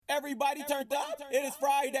Everybody turned up. It is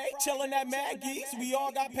Friday, chilling at Maggie's. We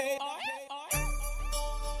all got paid.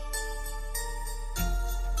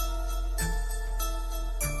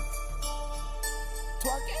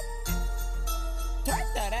 Twerking?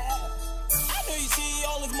 Twerk that ass. I know you see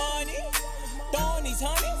all his money, throwing these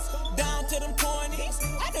honeys down to them 20s.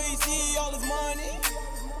 I know you see all his money.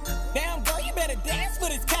 Damn girl, you better dance for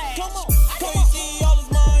this cash. Come on, I know you see all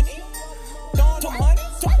his money, throwing them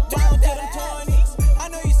honeys down to them 20s. I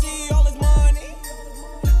know you see all his money.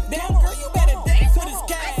 Damn girl, you better dance for this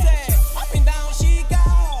cash. Up and down she go,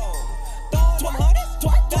 throwing them honeys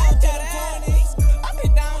down to them 20s. Up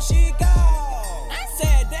and down she go. I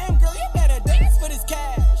said, damn girl, you better dance for this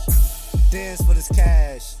cash. Dance for this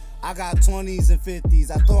cash. I got 20s and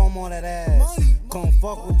 50s, I throw them on that ass. Gon'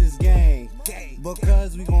 fuck with this gang,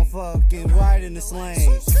 because we gon' fucking ride in this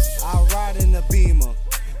lane. I ride in the Beamer,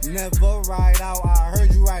 never ride out, I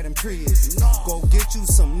heard you riding Prius. Go get you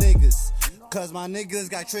some niggas, cause my niggas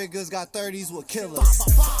got triggers, got 30s with killers.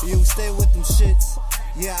 You stay with them shits,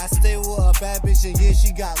 yeah, I stay with a bad bitch and yeah,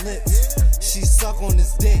 she got lips. She suck on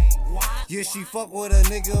this dick, yeah, she fuck with a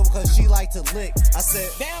nigga because she like to lick. I said,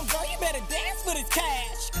 damn girl, you better dance for this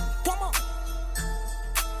cash. Come on.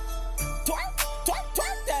 Twerk, twerk,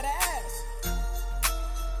 twerk that ass.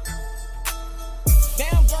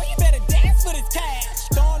 Damn girl, you better dance for this cash.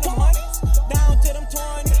 Throwing them honeys down to them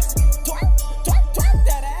 20s. Twerk, twerk, twerk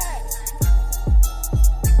that ass.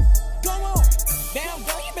 Come on. Damn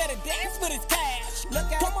girl, you better dance for this cash.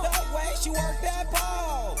 Look at the way she work that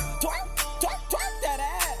pole. Twerk, twerk, twerk that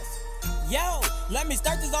ass. Yo, let me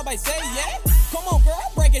start this off by saying, yeah. Come on,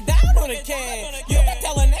 girl, break it down on the can. You can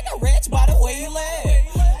tell a nigga rich by the way he live.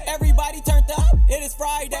 Everybody turned up. It is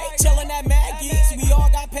Friday, chilling at Maggie's. We all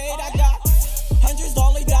got paid. I got hundreds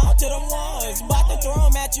all the way down to them ones. About to throw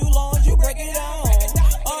them at you long, you break it down.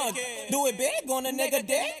 Do it big on a nigga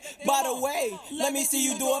dick. By the way, let me see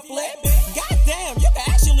you do a flip. Goddamn, you can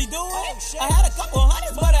actually do it. I had a couple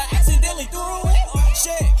hundreds, but I accidentally threw it.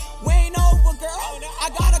 Shit, we ain't over, girl. I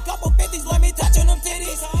got a couple 50s, let me touch on them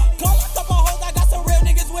titties. Call a couple hoes, I got some real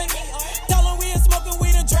niggas with me. Tell them we ain't smoking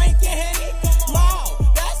weed and drinking Henny. Wow,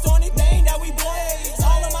 that's the only thing that we blaze.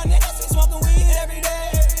 All of my niggas be smoking weed every day.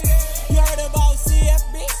 You heard about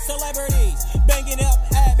CFB celebrities banging up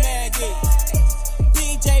at Maggie.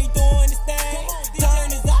 DJ doing his thing, turn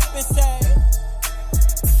his up and say,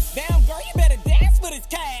 damn girl, you better dance for this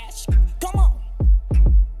cash. Come on.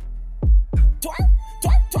 Twerk,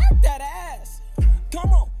 twerk, twerk that ass.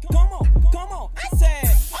 Come on, come on, come on. I said,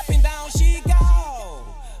 up and down she go.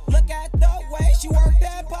 Look at the way she work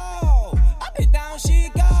that pole. Up and down she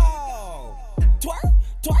go. Twerk,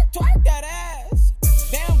 twerk, twerk that ass.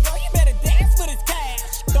 Damn girl, you better dance for this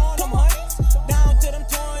cash. Throwing them honeys down to them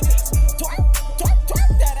 20s. Twerk, twerk,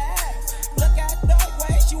 twerk that ass. Look at the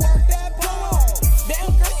way she work that pole.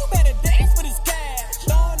 Damn girl, you better dance for this cash.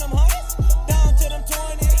 Throwing them honeys down to them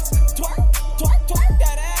 20s. Twerk, twerk, twerk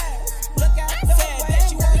that ass. Look at the way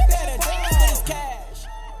she work that dance for this cash.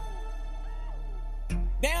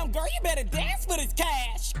 Damn girl, you better dance for this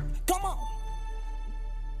cash. Come on.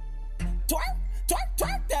 Twerk, twerk,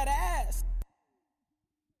 twerk